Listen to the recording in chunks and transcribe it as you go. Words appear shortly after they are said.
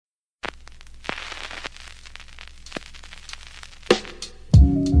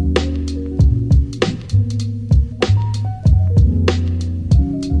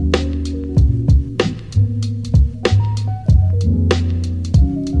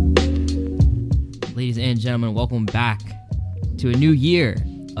gentlemen, welcome back to a new year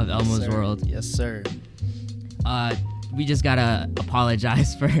of Elmo's World. Yes, sir. We just gotta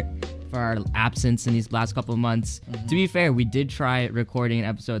apologize for our absence in these last couple of months. Mm-hmm. To be fair, we did try recording an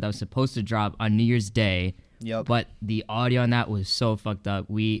episode that was supposed to drop on New Year's Day. Yep. But the audio on that was so fucked up.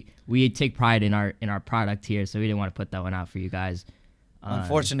 We take pride in our product here, so we didn't want to put that one out for you guys.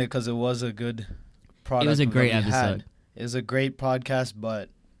 Unfortunate, because it was a good product. It was a great episode. It was a great podcast, but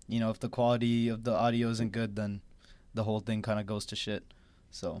you know, if the quality of the audio isn't good, then the whole thing kind of goes to shit.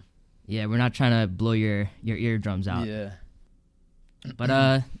 So yeah, we're not trying to blow your eardrums out. Yeah.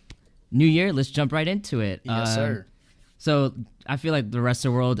 But New Year, let's jump right into it. Yes, sir. So I feel like the rest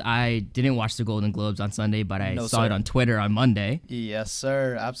of the world, I didn't watch the Golden Globes on Sunday, but I saw it on Twitter on Monday. Yes,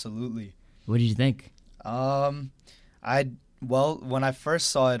 sir. Absolutely. What did you think? When I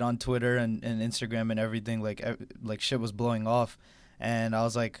first saw it on Twitter and Instagram and everything, like shit was blowing off, and I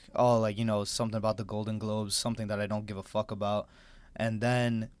was like, oh, like, you know, something about the Golden Globes, something that I don't give a fuck about. And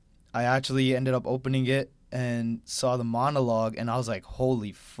then I actually ended up opening it and saw the monologue, and I was like,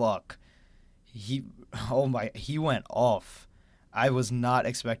 holy fuck. He went off. I was not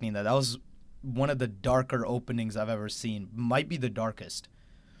expecting that. That was one of the darker openings I've ever seen. Might be the darkest.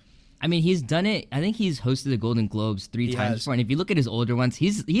 I mean, he's done it. I think he's hosted the Golden Globes three times before. And if you look at his older ones,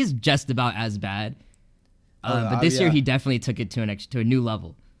 he's just about as bad. But this year, he definitely took it to a new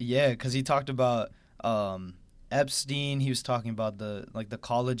level. Yeah, because he talked about Epstein. He was talking about the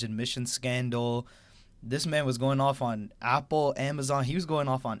college admission scandal. This man was going off on Apple, Amazon. He was going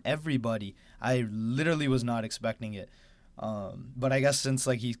off on everybody. I literally was not expecting it. But I guess since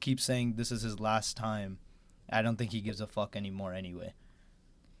he keeps saying this is his last time, I don't think he gives a fuck anymore anyway.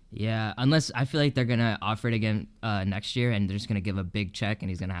 Yeah, unless I feel like they're going to offer it again next year, and they're just going to give a big check, and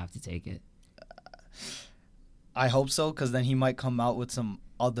he's going to have to take it. I hope so, because then he might come out with some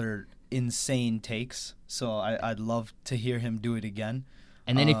other insane takes. So I'd love to hear him do it again.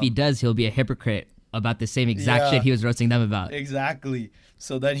 And then if he does, he'll be a hypocrite about the same exact shit he was roasting them about. Exactly.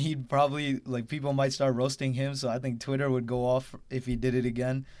 So then he'd probably, people might start roasting him. So I think Twitter would go off if he did it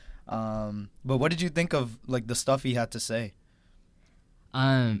again. But what did you think of, the stuff he had to say?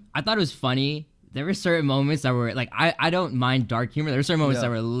 I thought it was funny. There were certain moments that were, I don't mind dark humor. There were certain moments that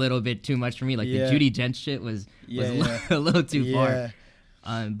were a little bit too much for me. The Judi Dench shit was a little too far.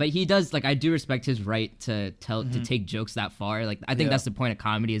 But he does, I do respect his right to take jokes that far. I think that's the point of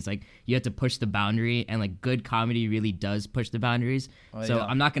comedy is, you have to push the boundary, and, good comedy really does push the boundaries.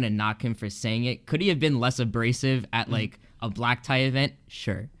 I'm not going to knock him for saying it. Could he have been less abrasive at, a black tie event?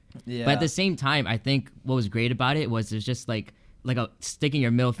 Sure. Yeah. But at the same time, I think what was great about it was there's just, sticking your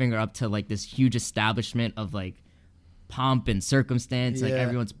middle finger up to, this huge establishment of, pomp and circumstance.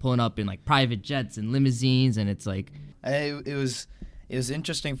 Everyone's pulling up in, private jets and limousines, and it's, It was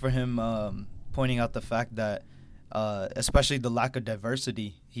interesting for him pointing out the fact that, especially the lack of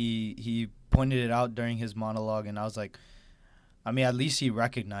diversity, he pointed it out during his monologue, and I was like, at least he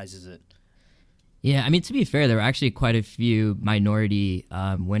recognizes it. Yeah, to be fair, there were actually quite a few minority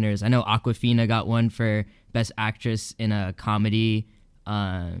winners. I know Awkwafina got one for Best Actress in a Comedy.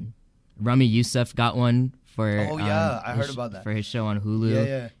 Rami Youssef got one for I heard about that for his show on Hulu.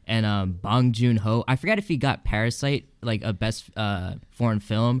 Yeah. And Bong Joon-ho, I forgot if he got Parasite a best foreign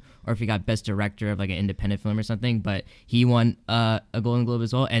film or if he got best director of an independent film or something, but he won a Golden Globe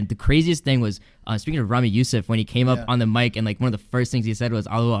as well. And the craziest thing was speaking of Rami Youssef, when he came up on the mic and one of the first things he said was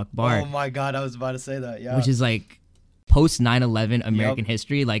Allahu Akbar. Oh my god, I was about to say that. Yeah, which is post 9/11 American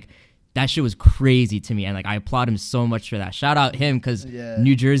history. That shit was crazy to me, and I applaud him so much for that. Shout out him, because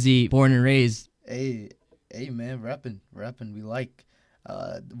New Jersey born and raised. Hey man, reppin'. We like.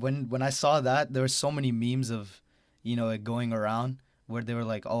 When I saw that, there were so many memes of, it going around where they were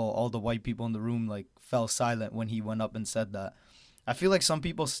all the white people in the room fell silent when he went up and said that. I feel like some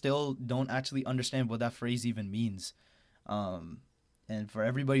people still don't actually understand what that phrase even means. And for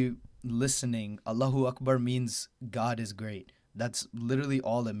everybody listening, Allahu Akbar means God is great. That's literally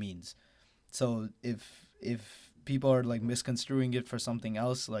all it means. So if people are misconstruing it for something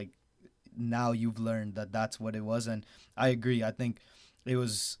else, now you've learned that that's what it was. And I agree. I think it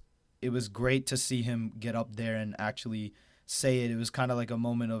was great to see him get up there and actually say it. It was kind of a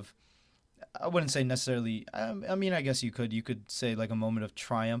moment of, I wouldn't say necessarily, I guess you could say a moment of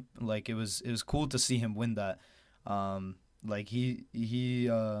triumph. It was cool to see him win that.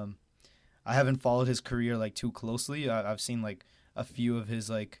 I haven't followed his career too closely. I've seen a few of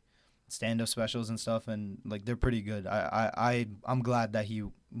his stand-up specials and stuff, and they're pretty good. I'm glad that he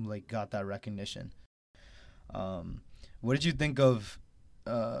got that recognition. What did you think of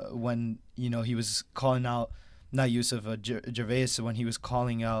when he was calling out, not Yusuf, Gervais, when he was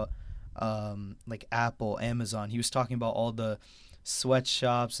calling out like Apple, Amazon. He was talking about all the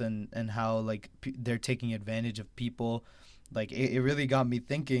sweatshops and how like they're taking advantage of people. Like it really got me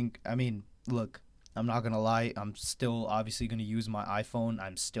thinking. I mean, look, I'm not gonna lie. I'm still obviously gonna use my iPhone.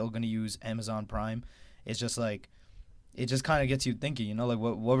 I'm still gonna use Amazon Prime. It's just like it just kind of gets you thinking. You know, like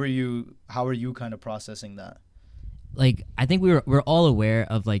what were you? How are you kind of processing that? Like I think we're all aware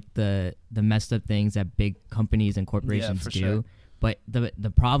of like the messed up things that big companies and corporations do. Sure. But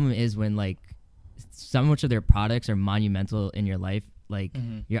the problem is when like so much of their products are monumental in your life, like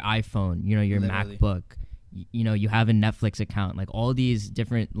your iPhone, you know, your Literally. MacBook, you know, you have a Netflix account, like all these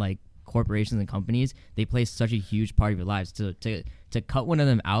different like corporations and companies, they play such a huge part of your lives. To cut one of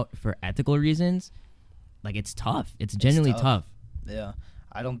them out for ethical reasons, like it's tough. It's genuinely tough. Yeah,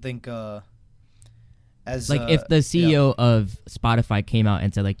 I don't think as like if the CEO of Spotify came out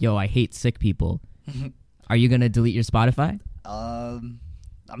and said like, "Yo, I hate sick people," are you gonna delete your Spotify?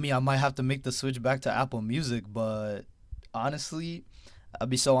 I mean, I might have to make the switch back to Apple Music, but honestly, I'll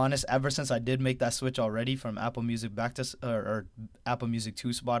be so honest. Ever since I did make that switch already from Apple Music back to or Apple Music to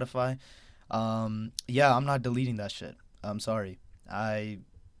Spotify, yeah, I'm not deleting that shit. I'm sorry.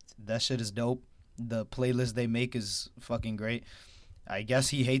 That shit is dope. The playlist they make is fucking great. I guess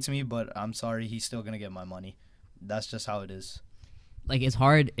he hates me, but I'm sorry. He's still gonna get my money. That's just how it is. Like it's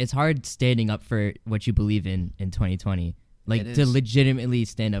hard standing up for what you believe in 2020. Like to legitimately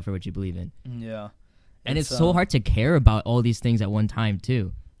stand up for what you believe in. Yeah. And it's so hard to care about all these things at one time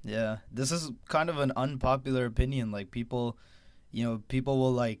too. Yeah. This is kind of an unpopular opinion. Like people, you know, people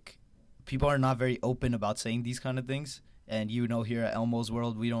are not very open about saying these kind of things. And you know, here at Elmo's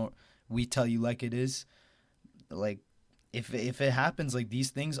World, we tell you like it is. Like if it happens, like these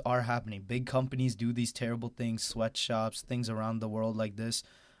things are happening. Big companies do these terrible things, sweatshops, things around the world like this.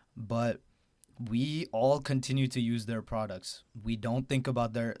 But we all continue to use their products. We don't think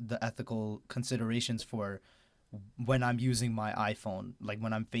about the ethical considerations for when I'm using my iPhone. Like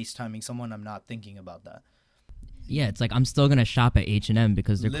when I'm FaceTiming someone, I'm not thinking about that. Yeah, it's like I'm still going to shop at H&M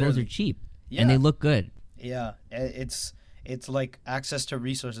because their clothes are cheap and they look good. Yeah, it's like access to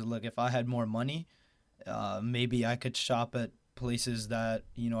resources. Look, if I had more money, maybe I could shop at places that,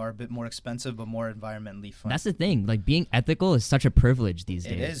 you know, are a bit more expensive but more environmentally friendly. That's the thing. Like being ethical is such a privilege these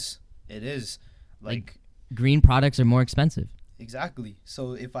days. It is. Like green products are more expensive. Exactly.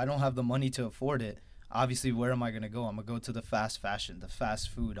 So if I don't have the money to afford it, obviously where am I going to go? I'm going to go to the fast fashion, the fast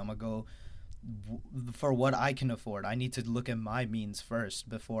food. I'm going to go for what I can afford. I need to look at my means first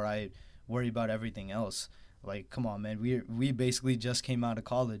before I worry about everything else. Like, come on, man. We basically just came out of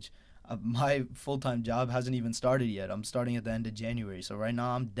college. My full-time job hasn't even started yet. I'm starting at the end of January. So right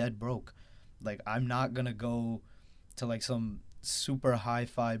now I'm dead broke. Like, I'm not going to go to like some super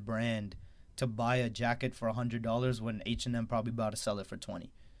hi-fi brand to buy a jacket for $100 when H&M probably about to sell it for $20.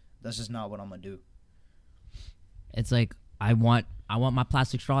 That's just not what I'm gonna do. It's like I want my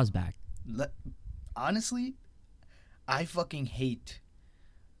plastic straws back. Honestly, I fucking hate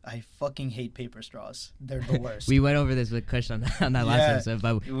paper straws. They're the worst. We went over this with Kush on that last episode,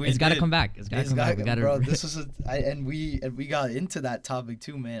 but it's got to come back. It's got to come back. We gotta, bro, this was and we got into that topic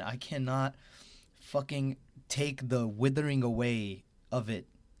too, man. I cannot fucking take the withering away of it,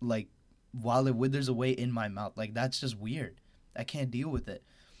 like while it withers away in my mouth. Like that's just weird. I can't deal with it.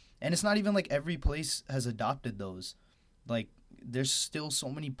 And it's not even like every place has adopted those. Like there's still so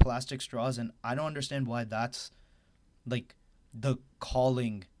many plastic straws, and I don't understand why that's like the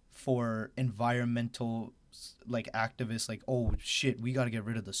calling for environmental like activists. Like, oh shit, we got to get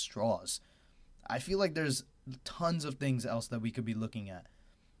rid of the straws. I feel like there's tons of things else that we could be looking at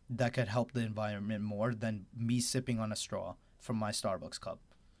that could help the environment more than me sipping on a straw from my Starbucks cup.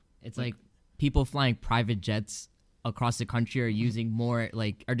 It's like people flying private jets across the country are using more,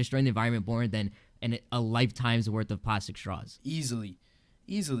 like, are destroying the environment more than a lifetime's worth of plastic straws. Easily.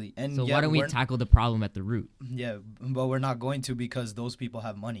 And so why don't we tackle the problem at the root? Yeah, but we're not going to because those people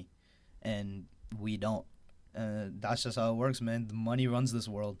have money and we don't. That's just how it works, man. The money runs this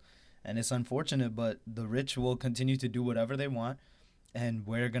world. And it's unfortunate, but the rich will continue to do whatever they want, and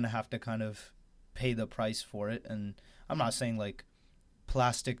we're going to have to kind of pay the price for it. And I'm not saying, like,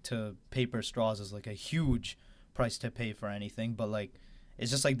 plastic to paper straws is like a huge price to pay for anything, but like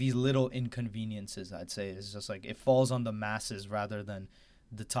it's just like these little inconveniences. I'd say it's just like it falls on the masses rather than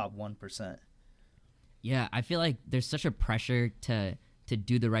the top 1%. Yeah, I feel like there's such a pressure to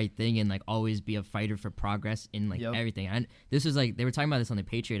do the right thing and like always be a fighter for progress in like everything. And this was like they were talking about this on the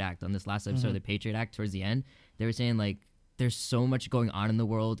Patriot Act on this last episode of the Patriot Act towards the end. They were saying like there's so much going on in the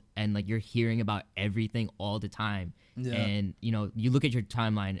world, and like you're hearing about everything all the time. Yeah. And you know, you look at your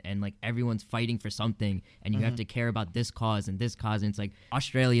timeline and like everyone's fighting for something, and you have to care about this cause and this cause, and it's like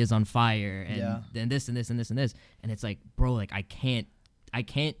Australia's on fire, and then this and this and this and this, and it's like, bro, like I can't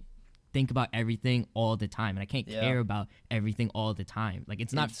think about everything all the time, and I can't care about everything all the time. Like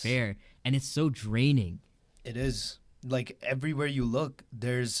it's not fair, and it's so draining. It is. Like everywhere you look,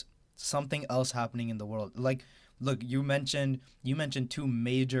 there's something else happening in the world. Like, look, you mentioned 2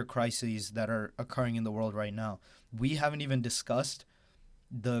 major crises that are occurring in the world right now. We haven't even discussed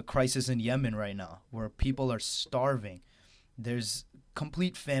the crisis in Yemen right now, where people are starving. There's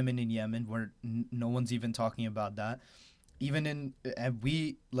complete famine in Yemen, where no one's even talking about that. Even if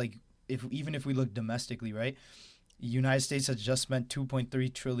we look domestically, right? The United States has just spent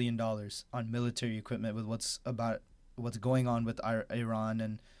 $2.3 trillion on military equipment with what's going on with Iran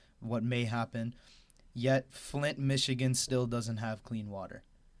and what may happen. Yet Flint, Michigan still doesn't have clean water.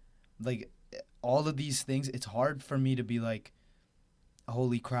 Like, all of these things, it's hard for me to be like,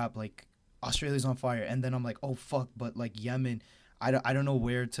 holy crap, like Australia's on fire. And then I'm like, oh fuck, but like Yemen, I don't know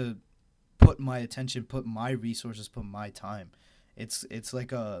where to put my attention, put my resources, put my time. It's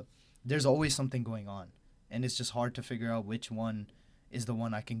like there's always something going on. And it's just hard to figure out which one is the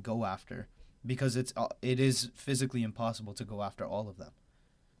one I can go after, because it is physically impossible to go after all of them.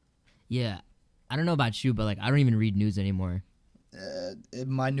 Yeah. I don't know about you, but like I don't even read news anymore.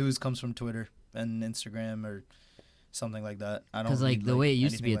 My news comes from Twitter and Instagram or something like that. I don't, because like the way it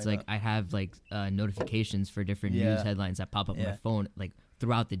used to be, it's like like I have like notifications for different news headlines that pop up on my phone like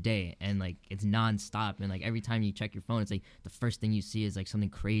throughout the day, and like it's nonstop, and like every time you check your phone, it's like the first thing you see is like something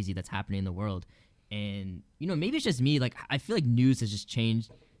crazy that's happening in the world. And you know, maybe it's just me, like I feel like news has just changed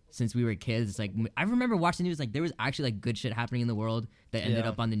since we were kids. It's like I remember watching the news, like there was actually like good shit happening in the world that ended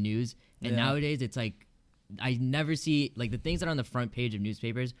up on the news, and nowadays it's like I never see, like the things that are on the front page of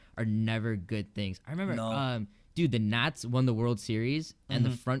newspapers are never good things. I remember dude, the Nats won the World Series, and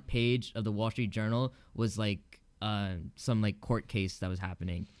the front page of the Wall Street Journal was like some like court case that was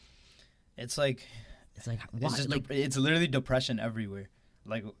happening. It's like what? It's literally depression everywhere.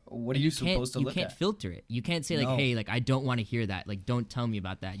 Like, what are you supposed to look at? You can't filter it. You can't say like, hey, like I don't want to hear that. Like, don't tell me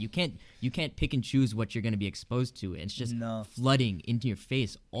about that. You can't pick and choose what you're going to be exposed to. It's just flooding into your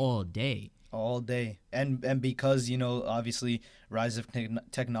face all day. All day. And because, you know, obviously rise of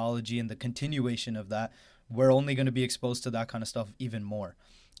technology and the continuation of that, we're only going to be exposed to that kind of stuff even more,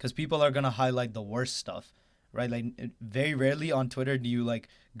 because people are going to highlight the worst stuff, right? Like very rarely on Twitter do you like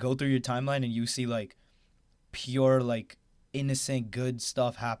go through your timeline and you see like pure like innocent good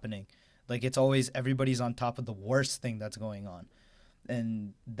stuff happening. Like it's always everybody's on top of the worst thing that's going on,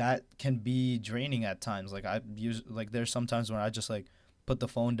 and that can be draining at times. Like there's sometimes when I just like put the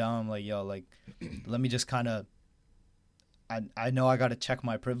phone down. I'm like, yo, like let me just kind of I know I got to check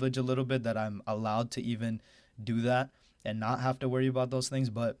my privilege a little bit, that I'm allowed to even do that and not have to worry about those things,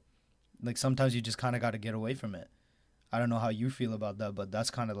 but like sometimes you just kind of got to get away from it. I don't know how you feel about that, but that's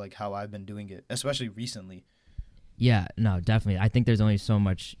kind of like how I've been doing it, especially recently. Yeah, no, definitely. I think there's only so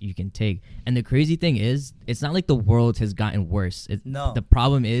much you can take. And the crazy thing is, it's not like the world has gotten worse. No. The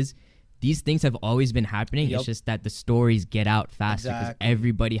problem is, these things have always been happening. Yep. It's just that the stories get out faster because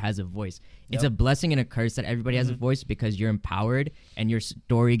everybody has a voice. Yep. It's a blessing and a curse that everybody has a voice, because you're empowered and your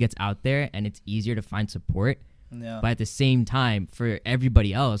story gets out there and it's easier to find support. Yeah. But at the same time, for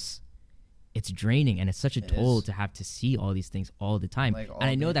everybody else, it's draining, and it's such a toll to have to see all these things all the time. Like and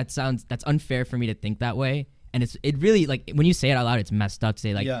I know that's unfair for me to think that way. And it really, like, when you say it out loud, it's messed up to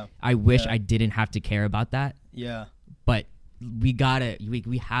say, like, I wish I didn't have to care about that. Yeah. But we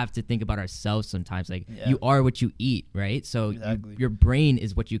have to think about ourselves sometimes. Like, you are what you eat, right? So your brain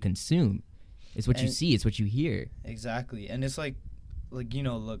is what you consume. It's what you see. It's what you hear. Exactly. And it's like, you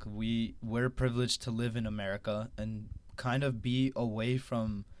know, look, we're privileged to live in America and kind of be away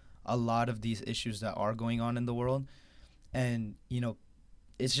from a lot of these issues that are going on in the world. And, you know,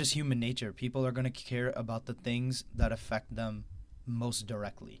 it's just human nature. People are going to care about the things that affect them most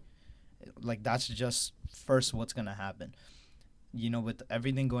directly. Like, that's just first what's going to happen. You know, with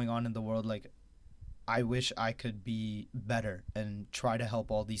everything going on in the world, like, I wish I could be better and try to help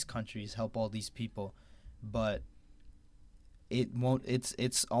all these countries, help all these people. But it won't,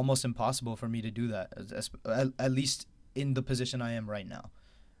 it's almost impossible for me to do that, at least in the position I am right now.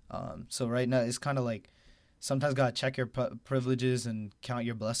 So right now, it's kind of like, sometimes gotta check your privileges and count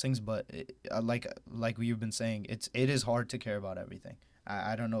your blessings, but like you've been saying, it is hard to care about everything.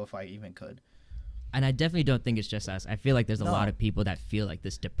 I don't know if I even could. And I definitely don't think it's just us. I feel like there's a lot of people that feel like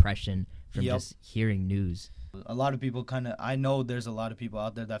this depression from just hearing news. A lot of people I know there's a lot of people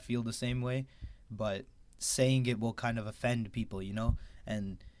out there that feel the same way, but saying it will kind of offend people,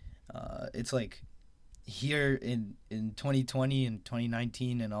 and it's like here in 2020 and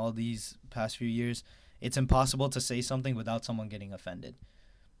 2019 and all these past few years, it's impossible to say something without someone getting offended,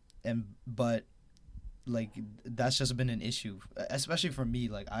 but like that's just been an issue, especially for me.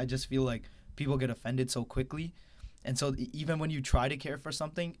 Like I just feel like people get offended so quickly, and so even when you try to care for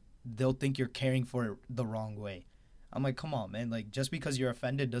something, they'll think you're caring for it the wrong way. I'm like, come on, man. Like just because you're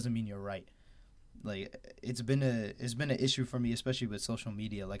offended doesn't mean you're right. Like it's been an issue for me, especially with social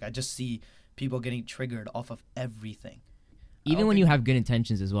media. Like I just see people getting triggered off of everything. Even when you have good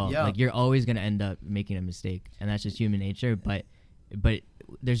intentions as well. Yeah. Like you're always gonna end up making a mistake, and that's just human nature. But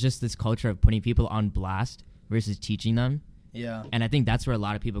there's just this culture of putting people on blast versus teaching them. Yeah. And I think that's where a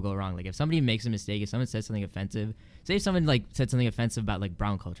lot of people go wrong. Like if somebody makes a mistake, if someone says something offensive, say if someone like said something offensive about like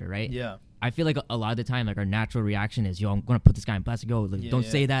brown culture, right? Yeah. I feel like a lot of the time, like our natural reaction is, yo, I'm gonna put this guy in blast. Go, like, don't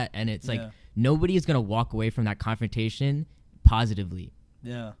say that. And it's like nobody is gonna walk away from that confrontation positively.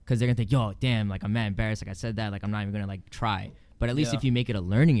 Yeah. Because they're gonna think, yo, damn, like I'm mad embarrassed. Like I said that, like I'm not even gonna like try. But at least if you make it a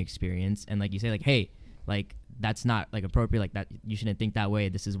learning experience and like you say like, hey, like that's not like appropriate, like that you shouldn't think that way.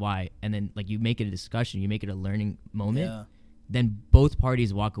 This is why. And then like you make it a discussion, you make it a learning moment. Yeah. Then both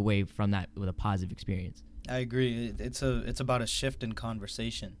parties walk away from that with a positive experience. I agree. It's about a shift in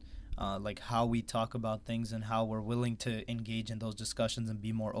conversation, like how we talk about things and how we're willing to engage in those discussions and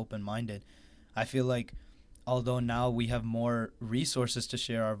be more open-minded. I feel like although now we have more resources to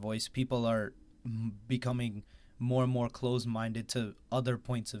share our voice, people are becoming more and more closed-minded to other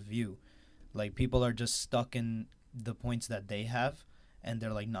points of view. Like people are just stuck in the points that they have, and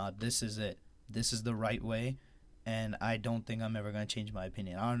they're like, nah, this is it. This is the right way. And I don't think I'm ever going to change my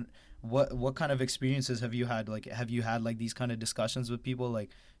opinion. What kind of experiences have you had? Like, have you had like these kind of discussions with people,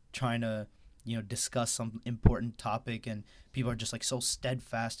 like trying to, discuss some important topic, and people are just like so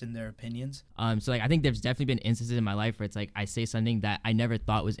steadfast in their opinions? So like I think there's definitely been instances in my life where it's like I say something that I never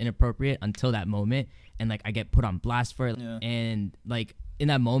thought was inappropriate until that moment, and like I get put on blast for it. Yeah. And like in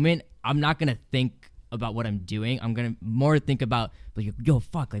that moment, I'm not gonna think about what I'm doing. I'm gonna more think about like, yo,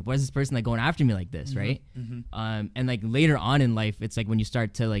 fuck, like, why is this person like going after me like this, right? Mm-hmm. And like later on in life, it's like when you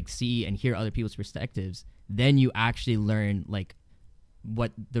start to like see and hear other people's perspectives, then you actually learn like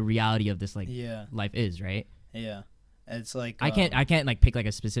what the reality of this like life is, right? Yeah, it's like I can't like pick like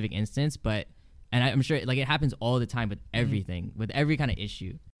a specific instance, but and I'm sure like it happens all the time with everything, with every kind of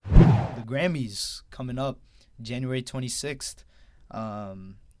issue. The Grammys coming up January 26th.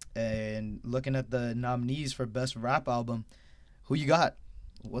 And looking at the nominees for Best Rap Album, who you got?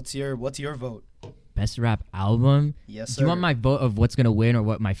 What's your vote? Best Rap Album? Yes, sir. Do you want my vote of what's gonna win or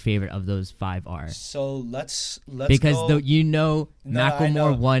what my favorite of those 5 are? So let's because go.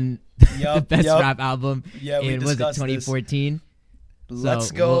 Macklemore won the Best Rap Album. Yeah, we discussed 2014.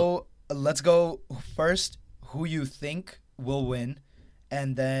 Let's go. Let's go first. Who you think will win,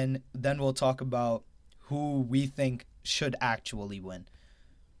 and then we'll talk about who we think should actually win.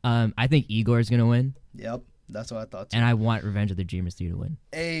 I think Igor is gonna win. Yep, that's what I thought too. And I want Revenge of the Dreamers 3 to win.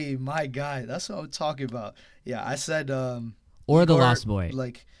 Hey, my guy, that's what I'm talking about. Yeah, I said or Igor, The Lost Boy.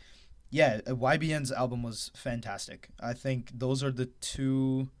 Like, yeah, YBN's album was fantastic. I think those are the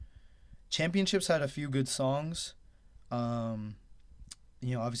two. Championships had a few good songs.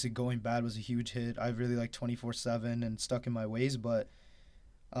 Obviously Going Bad was a huge hit. I really like 24/7 and Stuck in My Ways, but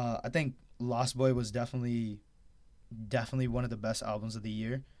I think Lost Boy was definitely one of the best albums of the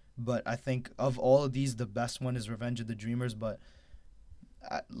year. But I think of all of these, the best one is Revenge of the Dreamers. But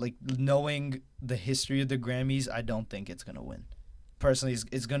like knowing the history of the Grammys, I don't think it's gonna win. Personally,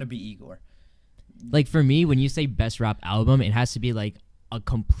 it's gonna be Igor. Like for me, when you say best rap album, it has to be like a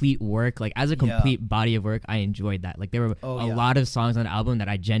complete work. Like as a complete body of work, I enjoyed that. Like there were a lot of songs on the album that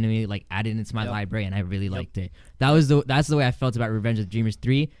I genuinely like added into my library, and I really liked it. That's the way I felt about Revenge of the Dreamers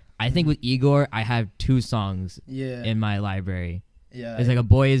 3. I think with Igor, I have 2 songs in my library. Yeah, it's like A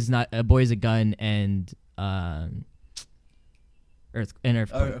Boy Is a Gun and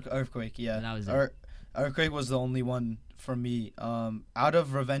Earthquake. Earthquake, yeah. And that was it. Earthquake was the only one for me. Out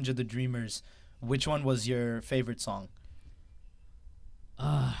of Revenge of the Dreamers, which one was your favorite song?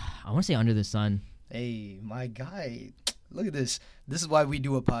 I want to say Under the Sun. Hey, my guy, look at this. This is why we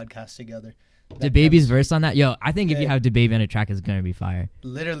do a podcast together. DaBaby's verse on that, yo, I think if you have DaBaby on a track, it's gonna be fire.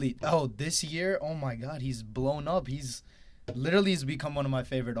 Literally, this year, oh my God, he's blown up. He's become one of my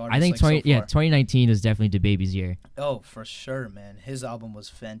favorite artists. I think 2019 is definitely DaBaby's year. Oh, for sure, man. His album was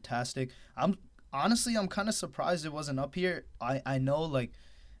fantastic. I'm kind of surprised it wasn't up here. I know, like,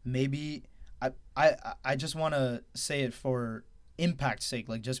 maybe I just want to say it for impact's sake,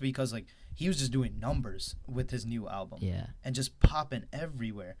 like just because like he was just doing numbers with his new album, and just popping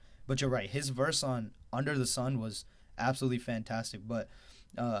everywhere. But you're right. His verse on Under the Sun was absolutely fantastic. But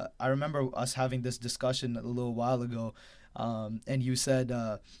I remember us having this discussion a little while ago, and you said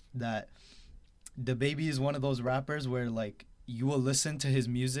that DaBaby is one of those rappers where like you will listen to his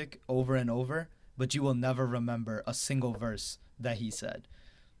music over and over, but you will never remember a single verse that he said.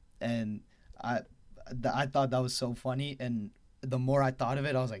 And I thought that was so funny, and the more I thought of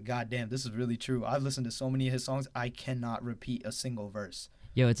it, I was like, God damn, this is really true. I've listened to so many of his songs, I cannot repeat a single verse.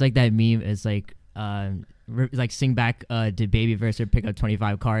 Yo, it's like that meme. It's like like sing back DaBaby verse or pick up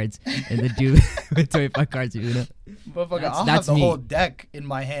 25 cards, and the dude with 25 cards, you know. Motherfucker, I'll have the whole deck in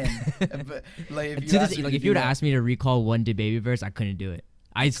my hand. But, like, if you would have asked me to recall one DaBaby verse, I couldn't do it.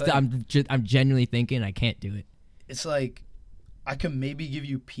 I'm genuinely thinking I can't do it. It's like I could maybe give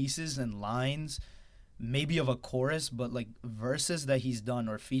you pieces and lines, maybe of a chorus, but like verses that he's done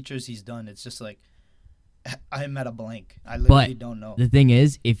or features he's done, it's just like I'm at a blank. I literally don't know. The thing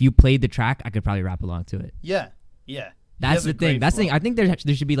is, if you played the track, I could probably rap along to it. Yeah. That's the thing. That's the thing. I think there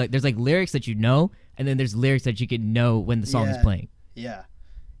should be there's like lyrics that you know, and then there's lyrics that you can know when the song is playing. Yeah.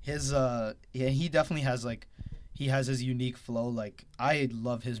 He definitely has he has his unique flow. Like I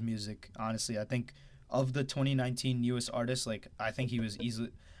love his music, honestly. I think of the 2019 newest artists, like I think he was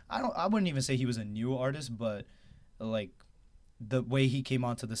easily I wouldn't even say he was a new artist, but like the way he came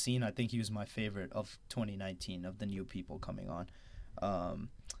onto the scene, I think he was my favorite of 2019 of the new people coming on.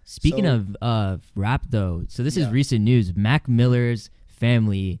 Speaking of rap, though, so this is recent news. Mac Miller's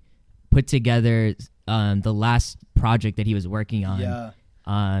family put together the last project that he was working on,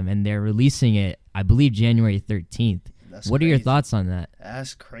 and they're releasing it, I believe, January 13th. What are your thoughts on that?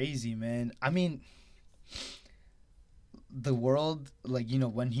 That's crazy, man. I mean, the world,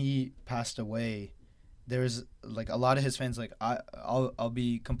 when he passed away, there's a lot of his fans. I'll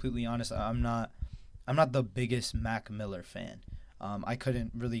be completely honest. I'm not the biggest Mac Miller fan. I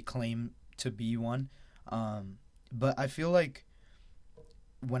couldn't really claim to be one. But I feel like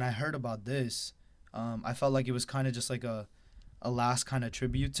when I heard about this, I felt like it was kind of just like a last kind of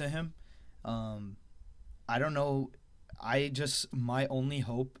tribute to him. I don't know. My only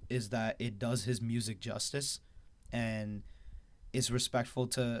hope is that it does his music justice and is respectful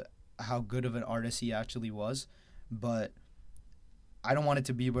to how good of an artist he actually was. But I don't want it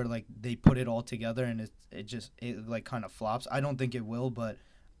to be where they put it all together and it kind of flops. I don't think it will, but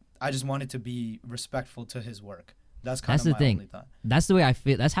I just want it to be respectful to his work. That's the thing. Only thought. That's the way I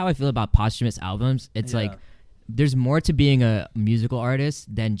feel. That's how I feel about posthumous albums. It's there's more to being a musical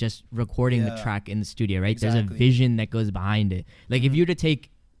artist than just recording the track in the studio, right? Exactly. There's a vision that goes behind it. If you were to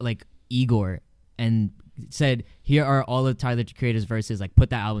take Igor and said, here are all of Tyler the Creator's verses,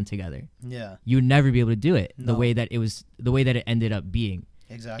 put that album together. Yeah. You would never be able to do it the way that it ended up being.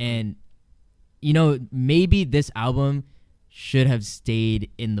 Exactly. And maybe this album should have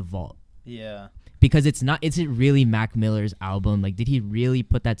stayed in the vault. Yeah. Because it's it really Mac Miller's album? Did he really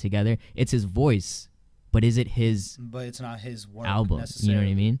put that together? It's his voice, but is it his But it's not his work album, you know what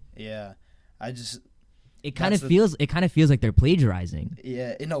I mean? Yeah. It kind of feels like they're plagiarizing.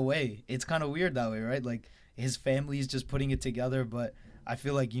 Yeah, in a way. It's kind of weird that way, right? His family's just putting it together, but I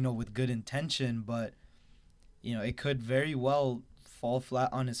feel with good intention, but it could very well fall flat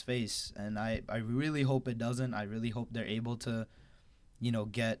on his face, and I really hope it doesn't. I really hope they're able to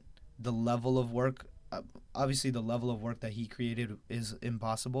get the level of work. Obviously the level of work that he created is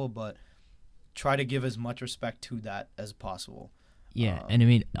impossible, but try to give as much respect to that as possible. Yeah, and I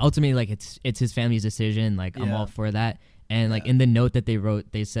mean, ultimately, it's his family's decision. I'm all for that. And in the note that they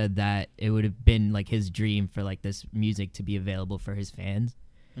wrote, they said that it would have been his dream for this music to be available for his fans.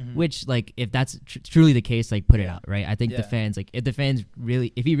 Mm-hmm. Which if that's truly the case, put it out, right? I think the fans,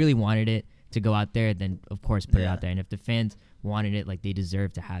 if he really wanted it to go out there, then of course put it out there. And if the fans wanted it, they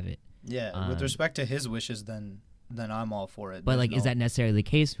deserve to have it. Yeah, with respect to his wishes, then I'm all for it. But is that necessarily the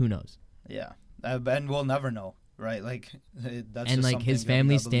case? Who knows? Yeah, and we'll never know. Right, that's and just his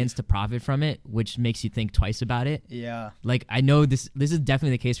family stands to profit from it, which makes you think twice about it. Yeah, I know this is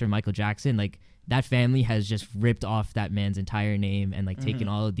definitely the case for Michael Jackson. That family has just ripped off that man's entire name and taken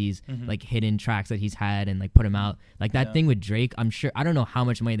all of these hidden tracks that he's had and put them out. That thing with Drake, I'm sure, I don't know how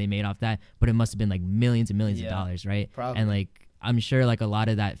much money they made off that, but it must have been millions and millions of dollars, right? Probably. And I'm sure a lot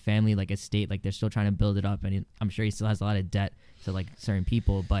of that family estate, they're still trying to build it up, and I'm sure he still has a lot of debt to certain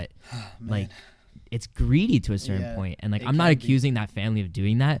people, but it's greedy to a certain point. And I'm not accusing that family of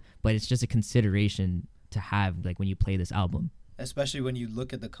doing that, but it's just a consideration to have when you play this album. Especially when you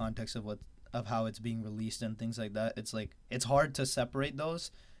look at the context of how it's being released and things like that. It's it's hard to separate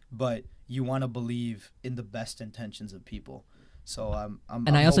those, but you want to believe in the best intentions of people. So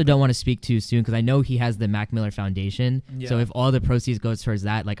and I also don't want to speak too soon because I know he has the Mac Miller Foundation. Yeah. So if all the proceeds goes towards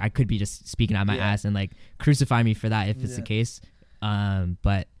that, like I could be just speaking out my ass and like crucify me for that if it's the case.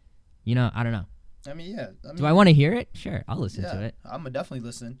 But you know, I don't know. I mean, do I want to hear it? Sure, I'll listen to it. I'm gonna definitely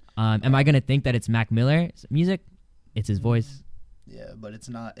listen. Am I gonna think that it's Mac Miller's music? It's his voice. Yeah, but it's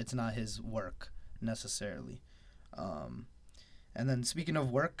not his work necessarily. And then speaking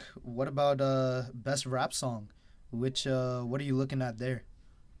of work, what about best rap song? What are you looking at there?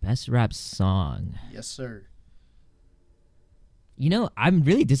 Best rap song. Yes, sir. You know, I'm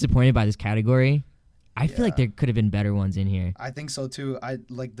really disappointed by this category. I feel like there could have been better ones in here. I think so too. I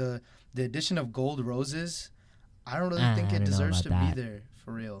like the addition of Gold Roses. I don't really think it deserves to be there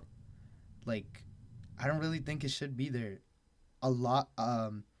for real. Like, I don't really think it should be there. A lot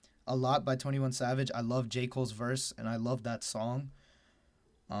by 21 Savage. I love J. Cole's verse and I love that song.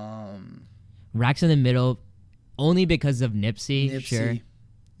 Racks in the Middle, only because of Nipsey. Sure.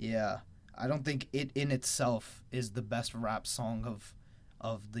 Yeah. I don't think it in itself is the best rap song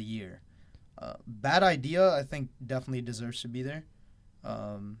of the year. Bad Idea, I think, definitely deserves to be there.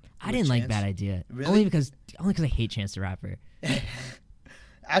 I didn't like Bad Idea. Really? Only because I hate Chance the Rapper.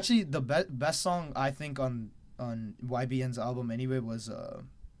 Actually, the best song I think on YBN's album anyway was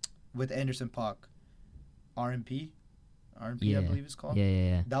with Anderson .Paak, R&P, I believe it's called.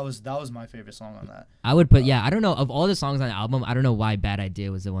 Yeah. That was my favorite song on that. I would put I don't know, of all the songs on the album, I don't know why Bad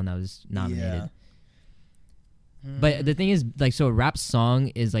Idea was the one that was nominated. Yeah. But the thing is, like, so a rap song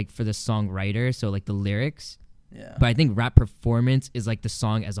is like for the songwriter, so like the lyrics. Yeah. But I think rap performance is like the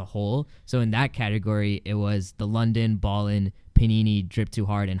song as a whole. So in that category, it was the London, Ballin, Panini, Drip Too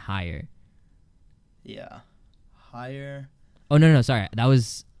Hard, and Higher. Yeah. Higher. Oh no, sorry. That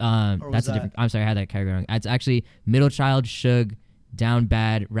was that's a different. I'm sorry, I had that category wrong. It's actually Middle Child, Suge, Down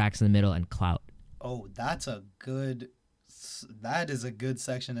Bad, Racks in the Middle, and Clout. Oh, that is a good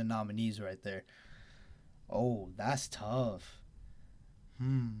section of nominees right there. Oh, that's tough.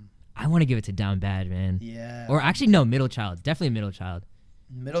 I want to give it to Down Bad, man. Yeah. Or actually, no, Middle Child. Definitely Middle Child.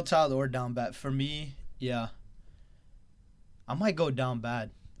 Middle Child or Down Bad. For me, yeah. I might go Down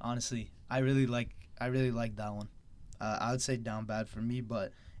Bad, honestly. I really like that one. I would say Down Bad for me,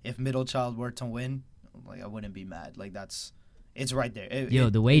 but if Middle Child were to win, like, I wouldn't be mad. Like, it's right there.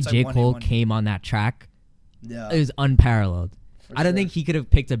 The way J. Cole came on that track, it was unparalleled. I don't think he could have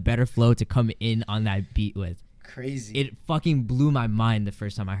picked a better flow to come in on that beat with. Crazy. It fucking blew my mind the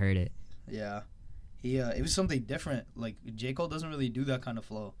first time I heard it. Yeah. It was something different. Like, J. Cole doesn't really do that kind of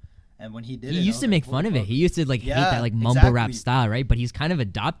flow. And when he did he used to make fun of it. He used to hate that like mumble rap style, right? But he's kind of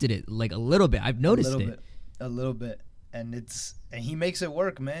adopted it like a little bit. I've noticed a little bit. And he makes it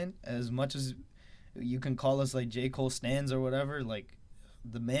work, man. As much as you can call us like J. Cole stans or whatever, like,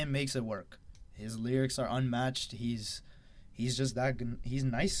 the man makes it work. His lyrics are unmatched. He's just that good. He's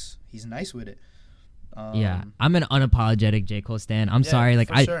nice. He's nice with it. I'm an unapologetic J. Cole stan. I'm sorry. Like,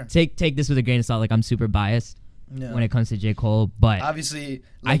 take this with a grain of salt. Like, I'm super biased when it comes to J. Cole, but obviously,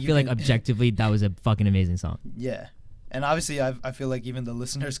 I feel like objectively that was a fucking amazing song. Yeah, and obviously, I feel like even the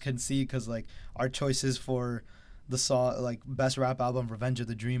listeners can see, because like our choices for the song, like best rap album, Revenge of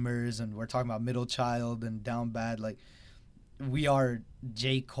the Dreamers, and we're talking about Middle Child and Down Bad. Like, we are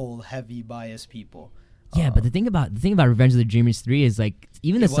J. Cole heavy biased people. Yeah, but the thing about Revenge of the Dreamers 3 is, like,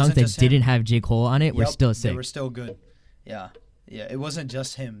 even the songs that didn't have J. Cole on it were still sick. They were still good. Yeah. It wasn't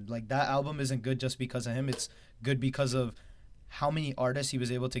just him. Like, that album isn't good just because of him. It's good because of how many artists he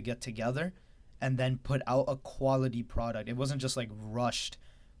was able to get together and then put out a quality product. It wasn't just like rushed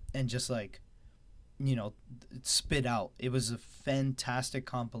and just like, spit out. It was a fantastic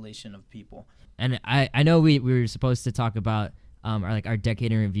compilation of people. And I know we were supposed to talk about our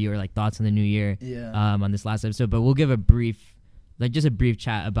decade in review or like thoughts on the new year on this last episode, but we'll give a brief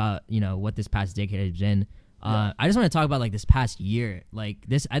chat about what this past decade has been. I just want to talk about like this past year. Like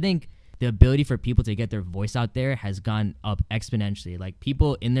this, I think the ability for people to get their voice out there has gone up exponentially. Like,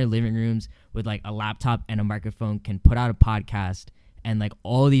 people in their living rooms with like a laptop and a microphone can put out a podcast, and like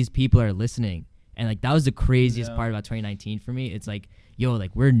all these people are listening. And like that was the craziest part about 2019 for me. It's like, yo,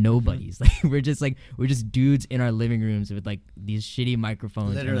 like we're nobodies. Like we're just dudes in our living rooms with like these shitty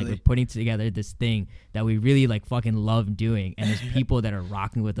microphones. Literally. And like we're putting together this thing that we really like fucking love doing. And there's people that are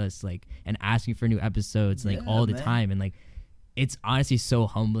rocking with us like and asking for new episodes like all the time. And like it's honestly so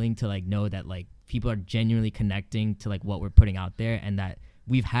humbling to like know that like people are genuinely connecting to like what we're putting out there, and that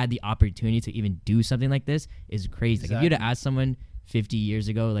we've had the opportunity to even do something like this is crazy. Exactly. Like if you'd have asked someone 50 years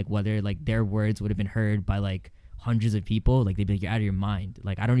ago like whether like their words would have been heard by like hundreds of people, like they'd be like, you're out of your mind.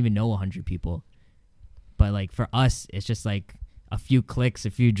 Like I don't even know 100 people, but like for us it's just like a few clicks, a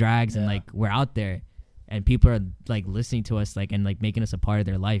few drags, and like we're out there. and people are like listening to us like and like making us a part of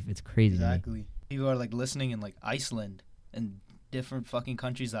their life. It's crazy. Exactly. People are like listening in like Iceland and different fucking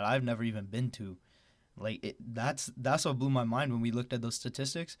countries that I've never even been to. Like that's what blew my mind when we looked at those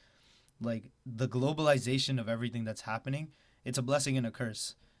statistics. Like the globalization of everything that's happening, it's a blessing and a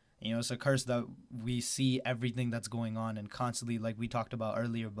curse. You know, it's a curse that we see everything that's going on and constantly, like we talked about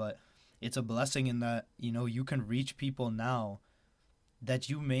earlier, but it's a blessing in that, you know, you can reach people now that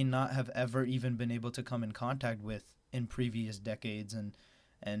you may not have ever even been able to come in contact with in previous decades.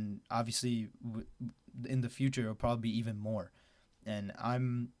 And obviously in the future, it'll probably be even more. And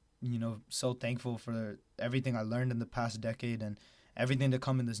I'm, you know, so thankful for everything I learned in the past decade and everything to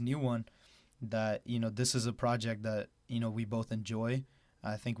come in this new one, that, you know, this is a project that, you know, we both enjoy.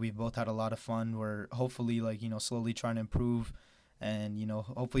 I think we've both had a lot of fun. We're hopefully, like, you know, slowly trying to improve. And, you know,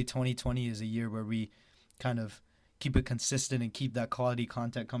 hopefully 2020 is a year where we kind of keep it consistent and keep that quality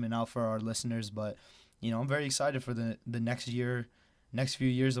content coming out for our listeners. But, you know, I'm very excited for the next few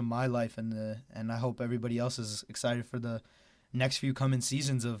years of my life. And I hope everybody else is excited for the next few coming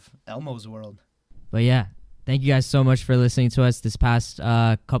seasons of Elmo's World. But yeah, thank you guys so much for listening to us this past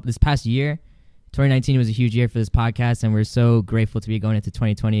year. 2019 was a huge year for this podcast, and we're so grateful to be going into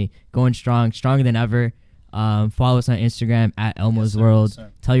 2020, going strong, stronger than ever. Follow us on Instagram at Elmo's World. Yes,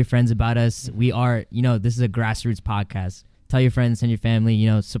 tell your friends about us. We are, you know, this is a grassroots podcast. Tell your friends and your family, you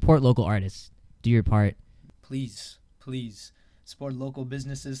know, support local artists. Do your part. Please support local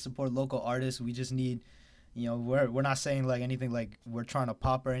businesses, support local artists. We just need, you know, we're not saying like anything like we're trying to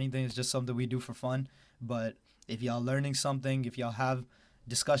pop or anything. It's just something we do for fun. But if y'all learning something, if y'all have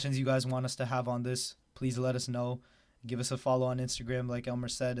discussions you guys want us to have on this, please let us know. Give us a follow on Instagram, like Elmer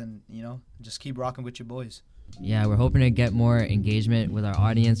said, and, you know, just keep rocking with your boys. Yeah, we're hoping to get more engagement with our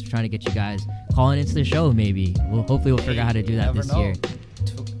audience. We're trying to get you guys calling into the show. Maybe hopefully we'll figure out how to do that this year.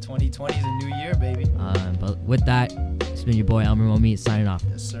 2020 is a new year, baby. But with that, it's been your boy Elmer Momit signing off.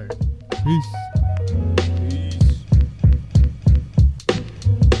 Yes, sir. Peace.